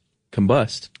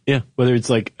combust. Yeah. Whether it's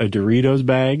like a Doritos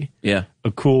bag, Yeah.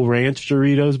 a Cool Ranch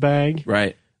Doritos bag,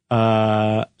 Right.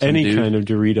 any dude. kind of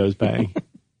Doritos bag.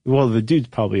 Well, the dude's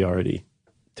probably already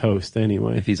toast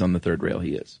anyway. If he's on the third rail,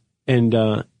 he is. And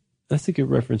that's a good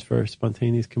reference for our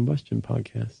spontaneous combustion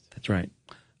podcast. That's right.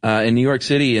 In New York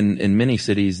City and in many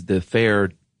cities, the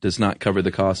fare does not cover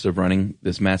the cost of running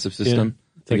this massive system.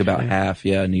 Yeah, I think like about half,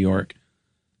 yeah, in New York.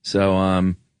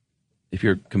 So if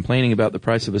you're complaining about the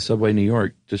price of a subway in New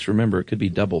York, just remember it could be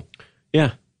double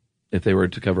Yeah. if they were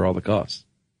to cover all the costs.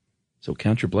 So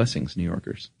count your blessings, New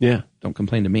Yorkers. Yeah. Don't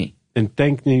complain to me. And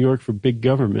thank New York for big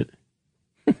government.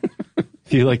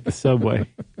 If you like the subway.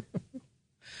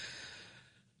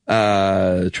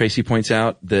 Tracy points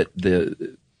out that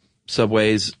the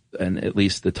subways and at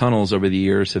least the tunnels over the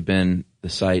years have been the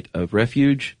site of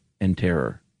refuge and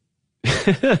terror.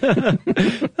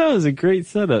 That was a great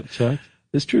setup, Chuck.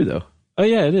 It's true, though. Oh,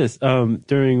 yeah, it is.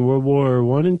 During World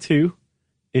War I and II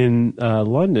in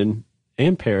London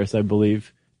and Paris, I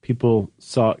believe, people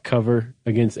sought cover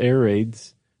against air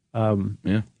raids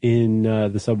Yeah. in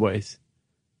the subways.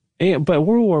 But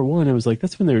World War I, it was like,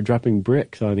 that's when they were dropping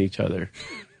bricks on each other.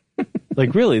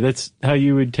 Like, really, that's how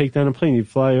you would take down a plane. You'd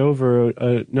fly over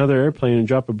another airplane and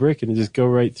drop a brick and just go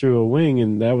right through a wing,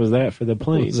 and that was that for the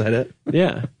plane. Was that it?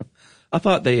 Yeah. I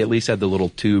thought they at least had the little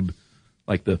tube,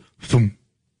 like the thump,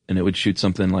 and it would shoot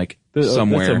something like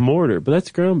somewhere. That's a mortar, but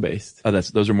that's ground-based. Oh,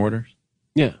 those are mortars?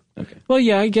 Yeah. Okay. Well,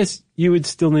 yeah, I guess you would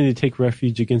still need to take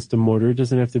refuge against a mortar. It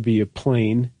doesn't have to be a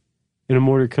plane. And a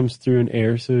mortar comes through in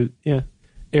air, so yeah,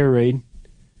 air raid,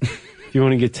 if you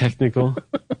want to get technical.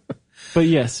 But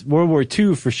yes, World War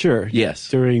II for sure. Yes.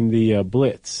 During the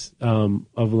Blitz of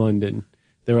London,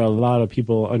 there were a lot of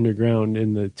people underground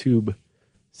in the tube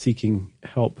seeking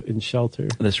help and shelter.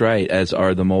 That's right, as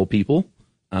are the mole people.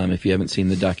 If you haven't seen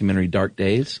the documentary Dark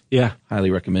Days, Yeah.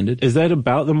 highly recommended. Is that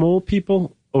about the mole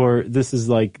people? Or this is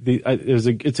like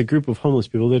it's a group of homeless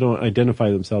people. They don't identify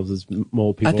themselves as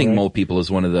mole people. I think right? mole people is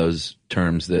one of those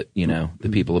terms that, the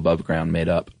people above ground made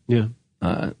up. Yeah.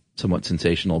 Somewhat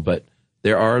sensational, but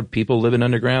there are people living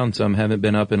underground. Some haven't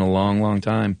been up in a long, long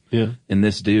time. Yeah. And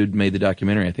this dude made the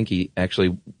documentary. I think he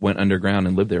actually went underground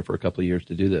and lived there for a couple of years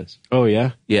to do this. Oh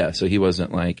yeah. Yeah. So he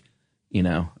wasn't like,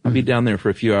 I'll be down there for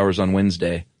a few hours on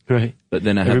Wednesday, Right. but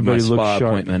then I have Everybody my looks spa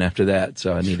sharp. appointment after that.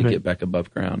 So I need to Right. get back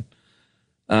above ground.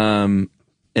 And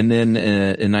then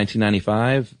in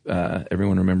 1995,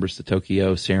 everyone remembers the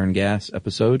Tokyo sarin gas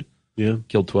episode. Yeah.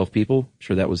 Killed 12 people. I'm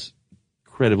sure that was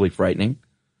incredibly frightening.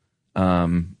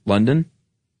 London,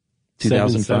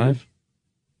 2005. 7/7.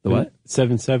 The what?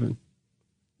 7/7.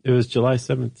 It was July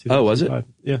 7th. Oh, was it? 2005.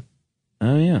 Yeah.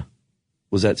 Oh, yeah.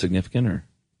 Was that significant or?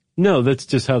 No, that's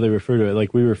just how they refer to it.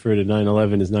 Like we refer to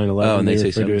 9/11 as 9/11. Oh, and they say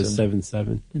refer to it as 7/7.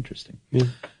 7/7. Interesting. Yeah.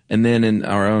 And then in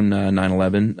our own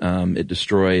 9/11, it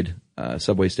destroyed a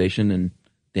subway station and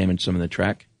damaged some of the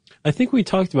track. I think we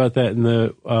talked about that in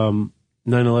the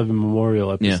 9/11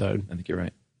 memorial episode. I think you're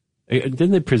right.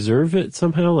 Didn't they preserve it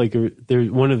somehow? Like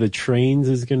one of the trains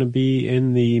is going to be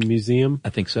in the museum? I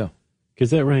think so. Because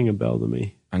that rang a bell to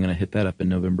me. I'm going to hit that up in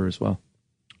November as well.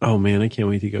 Oh man, I can't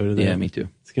wait to go to that. Yeah, me too.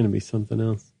 It's going to be something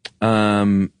else.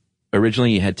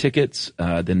 Originally you had tickets,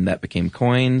 then that became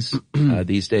coins.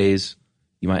 These days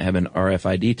you might have an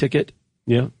RFID ticket.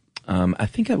 Yeah. I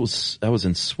think I was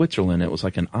in Switzerland. It was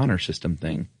like an honor system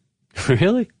thing.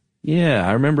 Really? Yeah.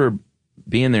 I remember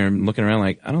being there and looking around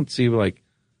like, I don't see like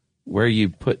where you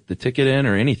put the ticket in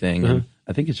or anything. And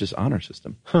I think it's just honor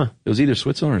system. Huh. It was either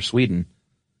Switzerland or Sweden.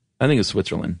 I think it was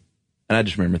Switzerland. And I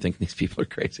just remember thinking these people are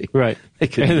crazy. Right. They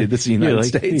couldn't do this in the You're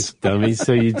United like, States. "These dummies."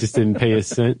 So you just didn't pay a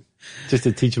cent just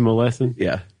to teach them a lesson?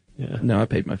 Yeah. Yeah. No, I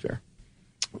paid my fare.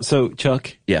 So,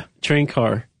 Chuck, Yeah. train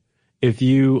car if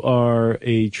you are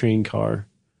a train car,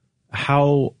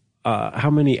 how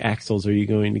many axles are you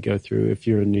going to go through if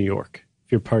you're in New York,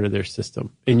 if you're part of their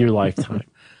system in your lifetime?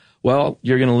 Well,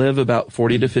 you're going to live about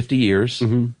 40 to 50 years.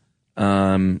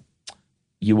 Mm-hmm.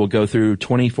 You will go through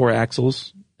 24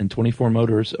 axles and 24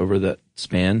 motors over that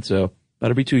span. So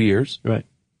about every 2 years. Right.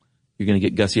 You're going to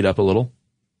get gussied up a little.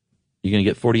 You're going to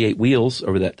get 48 wheels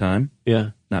over that time.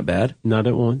 Yeah. Not bad. Not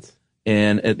at once.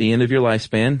 And at the end of your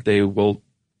lifespan, they will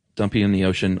dump you in the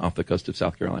ocean off the coast of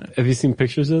South Carolina. Have you seen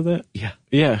pictures of that? Yeah.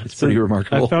 Yeah. It's pretty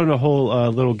remarkable. I found a whole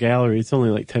little gallery. It's only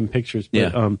like 10 pictures. But,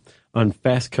 Yeah. On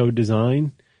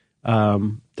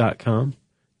fastcodedesign.com,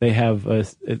 they have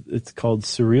it's called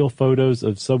Surreal Photos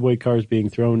of Subway Cars Being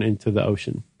Thrown into the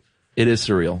Ocean. It is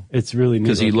surreal. It's really neat.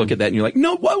 Because you look at that and you're like,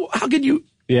 no, whoa, how could you?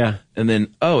 Yeah. And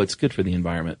then, oh, it's good for the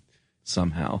environment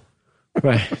somehow.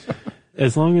 Right.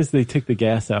 As long as they take the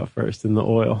gas out first and the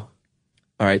oil.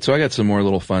 All right. So I got some more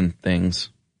little fun things.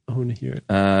 I want to hear it.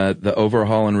 The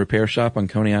overhaul and repair shop on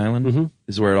Coney Island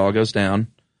is where it all goes down.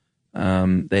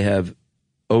 They have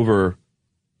over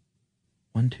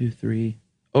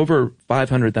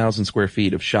 500,000 square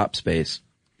feet of shop space.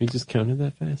 You just counted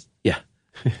that fast? Yeah.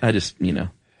 I just, 1,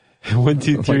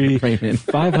 2, 3,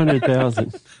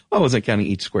 500,000. I wasn't counting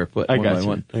each square foot. I one got by you.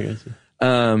 one. I got you.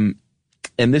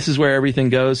 And this is where everything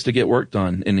goes to get worked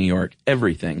on in New York.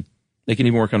 Everything. They can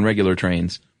even work on regular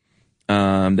trains.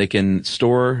 They can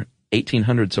store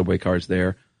 1,800 subway cars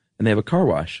there, and they have a car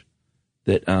wash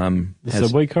that The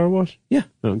subway car wash? Yeah.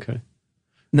 Okay.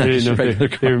 Not I didn't just know a if regular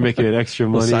they car were making an extra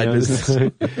money. side on business.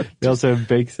 it. They also have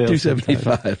bake sales.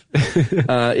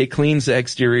 $275. It cleans the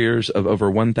exteriors of over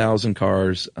 1,000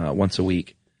 cars once a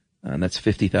week. And that's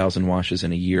 50,000 washes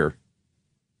in a year.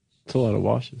 It's a lot of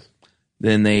washes.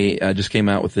 Then they just came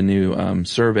out with the new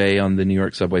survey on the New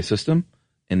York subway system,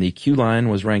 and the Q line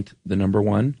was ranked the number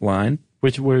 1 line.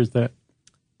 Where is that?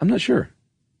 I'm not sure.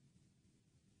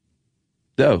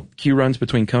 Though Q runs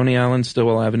between Coney Island,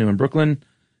 Stillwell Avenue in Brooklyn,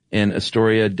 and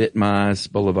Astoria,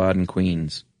 Ditmas Boulevard in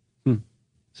Queens.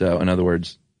 So, in other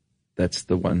words, that's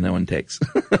the one no one takes.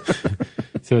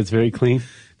 So it's very clean?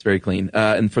 It's very clean.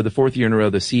 And for the 4th year in a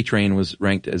row, the C train was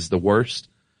ranked as the worst.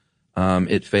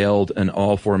 It failed in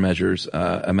all 4 measures: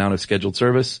 amount of scheduled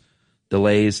service,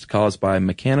 delays caused by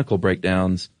mechanical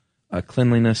breakdowns,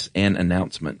 cleanliness, and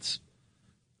announcements.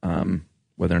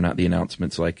 Whether or not the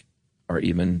announcements are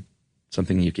even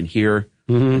something you can hear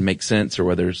and make sense, or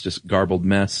whether it's just garbled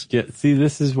mess. Yeah. See,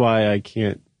 this is why I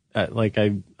can't. I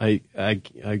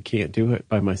can't do it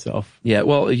by myself. Yeah.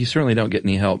 Well, you certainly don't get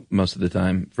any help most of the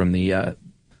time from the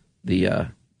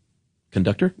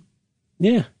conductor,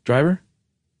 Yeah. driver.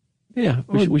 Yeah.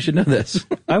 We should know this.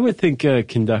 I would think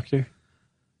conductor,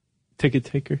 ticket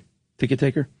taker. Ticket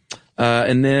taker.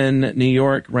 And then New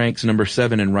York ranks number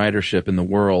 7 in ridership in the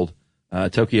world.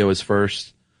 Tokyo is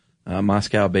first.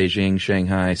 Moscow, Beijing,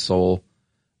 Shanghai, Seoul,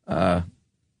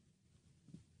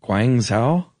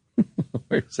 Guangzhou.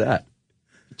 Where's that?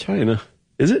 China.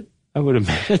 Is it? I would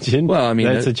imagine. Well, I mean,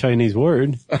 that's a Chinese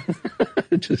word.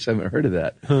 I just haven't heard of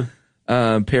that.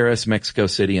 Paris, Mexico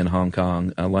City, and Hong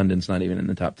Kong. London's not even in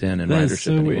the top 10 in That ridership is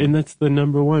so anymore. weird, and that's the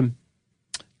number 1.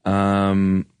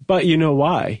 But you know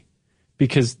why?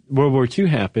 Because World War II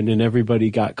happened and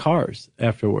everybody got cars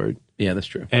afterward. Yeah, that's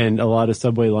true. And a lot of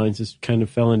subway lines just kind of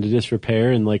fell into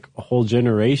disrepair, and like a whole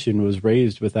generation was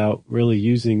raised without really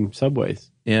using subways.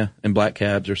 Yeah, and black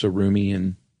cabs are so roomy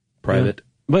and private. Yeah.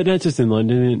 But not just in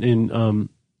London, in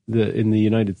the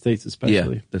United States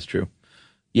especially. Yeah, that's true.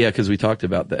 Yeah, because we talked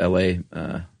about the LA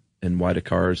and why do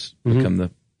cars become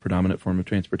the predominant form of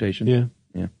transportation. Yeah.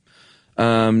 Yeah.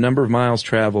 Number of miles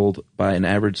traveled by an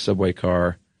average subway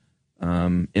car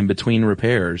in between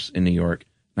repairs in New York.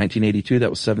 1982, that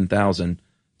was 7,000.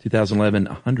 2011,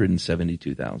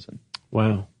 172,000.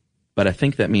 Wow. But I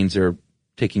think that means they're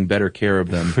taking better care of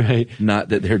them, Right. not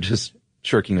that they're just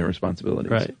shirking their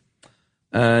responsibilities. Right.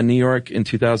 New York in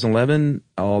 2011,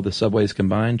 all the subways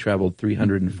combined traveled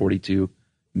 342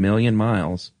 million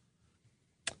miles.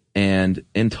 And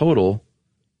in total,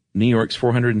 New York's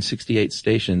 468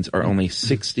 stations are only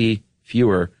 60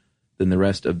 fewer than the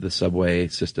rest of the subway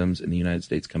systems in the United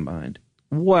States combined.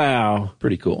 Wow.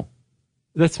 Pretty cool.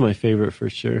 That's my favorite for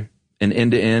sure. And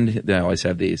end to end, they always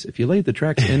have these. If you laid the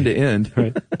tracks end to end,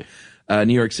 Right.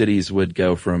 New York cities would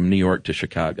go from New York to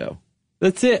Chicago.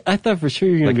 That's it. I thought for sure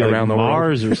you're going to Like be around like the world.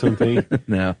 Mars or something.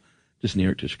 No, just New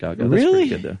York to Chicago. That's Really? pretty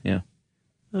good though. Yeah.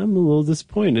 I'm a little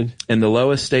disappointed. And the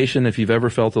lowest station, if you've ever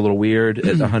felt a little weird,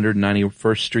 at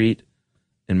 191st Street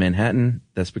in Manhattan,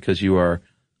 that's because you are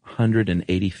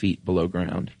 180 feet below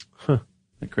ground. Isn't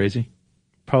that crazy?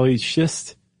 Probably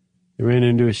schist. They ran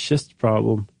into a schist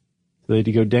problem. So So they had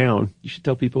to go down. You should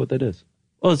tell people what that is.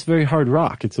 Well, it's very hard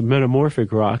rock. It's a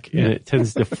metamorphic rock, and it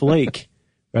tends to flake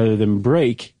rather than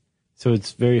break. So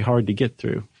it's very hard to get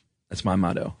through. That's my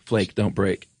motto. Flake, don't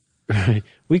break. Right.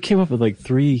 We came up with like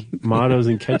 3 mottos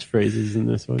and catchphrases in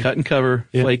this one. Cut and cover,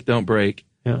 flake, don't break.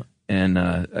 Yeah. And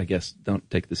I guess don't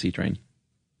take the C train.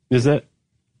 Is that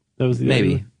was the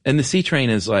Maybe. other one? And the C train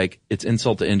is like, it's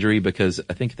insult to injury because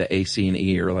I think the A, C, and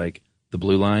E are like the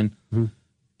blue line. Mm-hmm.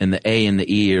 And the A and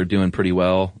the E are doing pretty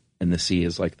well. And the C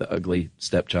is like the ugly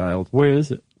stepchild. Where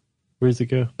is it? Where does it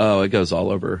go? Oh, it goes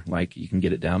all over. Like you can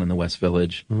get it down in the West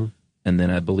Village. Mm-hmm. And then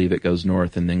I believe it goes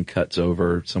north and then cuts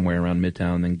over somewhere around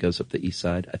Midtown and then goes up the east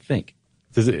side, I think.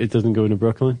 It doesn't go into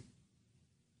Brooklyn?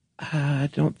 I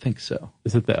don't think so.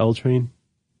 Is it the L train?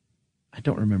 I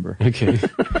don't remember. Okay.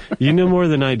 You know more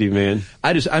than I do, man.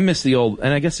 I miss the old,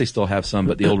 and I guess they still have some,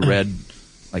 but the old red,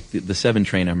 like the 7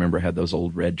 train I remember had those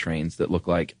old red trains that look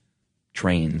like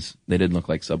trains. They didn't look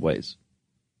like subways.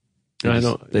 They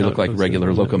look like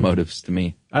regular locomotives to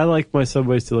me. I like my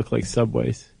subways to look like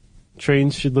subways.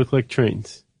 Trains should look like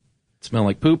trains. Smell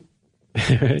like poop.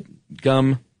 Right?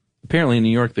 Gum. Apparently in New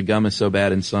York, the gum is so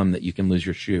bad in some that you can lose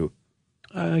your shoe.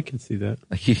 I can see that.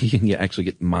 Like you can actually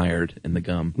get mired in the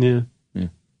gum. Yeah.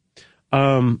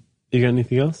 You got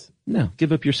anything else? No.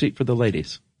 Give up your seat for the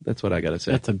ladies. That's what I got to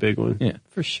say. That's a big one. Yeah.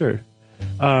 For sure.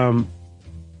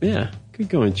 Yeah. Good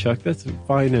going, Chuck. That's a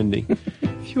fine ending.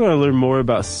 If you want to learn more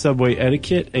about subway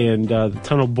etiquette and the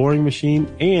tunnel boring machine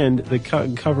and the cut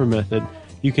and cover method,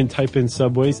 you can type in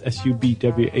Subways,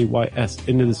 Subways,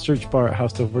 into the search bar at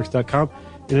howstuffworks.com,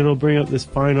 and it'll bring up this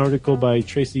fine article by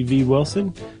Tracy V.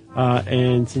 Wilson.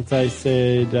 And since I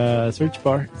said search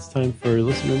bar, it's time for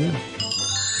listener mail.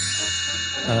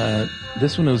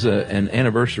 This one was an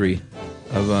anniversary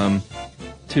of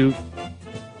two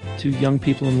young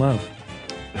people in love.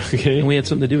 Okay. And we had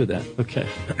something to do with that. Okay.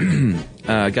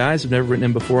 Guys, I've never written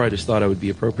in before. I just thought it would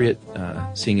be appropriate,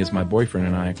 seeing as my boyfriend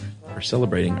and I are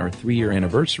celebrating our 3-year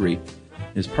anniversary,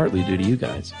 is partly due to you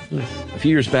guys. Nice. A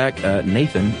few years back,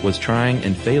 Nathan was trying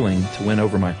and failing to win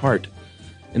over my heart.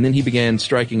 And then he began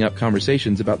striking up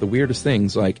conversations about the weirdest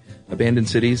things like abandoned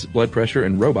cities, blood pressure,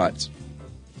 and robots.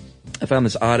 I found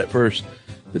this odd at first,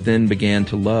 but then began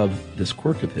to love this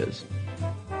quirk of his.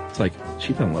 It's like,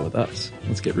 she fell in love with us.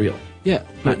 Let's get real. Yeah.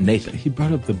 Not Nathan. He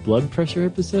brought up the blood pressure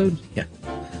episode? Yeah.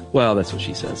 Well, that's what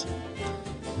she says.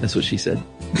 That's what she said.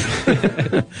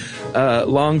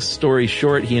 Long story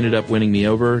short, he ended up winning me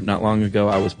over. Not long ago,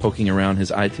 I was poking around his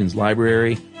iTunes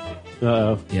library.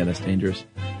 Uh-oh. Yeah, that's dangerous.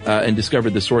 And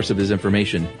discovered the source of his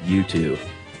information, YouTube.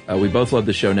 We both love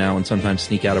the show now and sometimes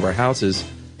sneak out of our houses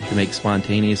to make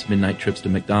spontaneous midnight trips to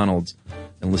McDonald's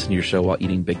and listen to your show while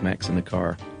eating Big Macs in the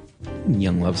car.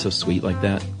 Young love, so sweet like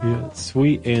that. Yeah,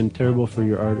 sweet and terrible for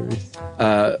your arteries.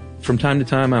 From time to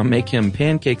time, I'll make him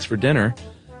pancakes for dinner,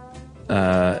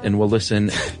 and we'll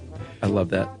listen. I love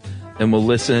that. And we'll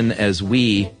listen as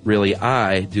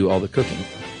I do all the cooking.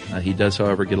 He does,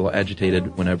 however, get a little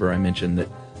agitated whenever I mention that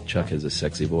Chuck has a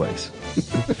sexy voice.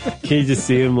 Can you just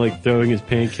see him like throwing his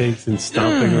pancakes and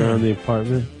stomping around the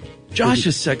apartment? Josh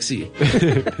is sexy.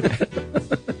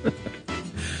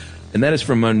 And that is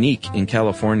from Monique in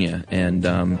California. And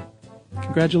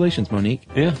congratulations, Monique.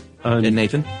 Yeah. And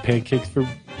Nathan. Pancakes for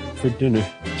dinner.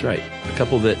 That's right. A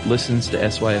couple that listens to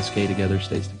SYSK together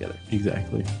stays together.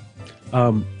 Exactly.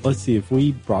 Let's see. If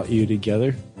we brought you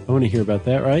together, I want to hear about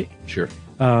that, right? Sure.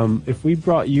 If we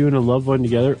brought you and a loved one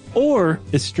together or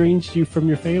estranged you from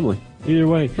your family, either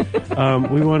way,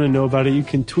 we want to know about it. You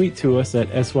can tweet to us at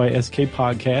SYSK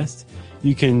Podcast.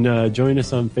 You can join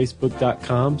us on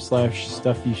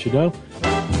Facebook.com/StuffYouShouldKnow.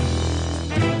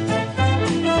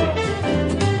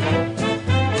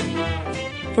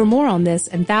 For more on this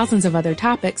and thousands of other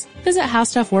topics, visit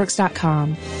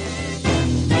HowStuffWorks.com.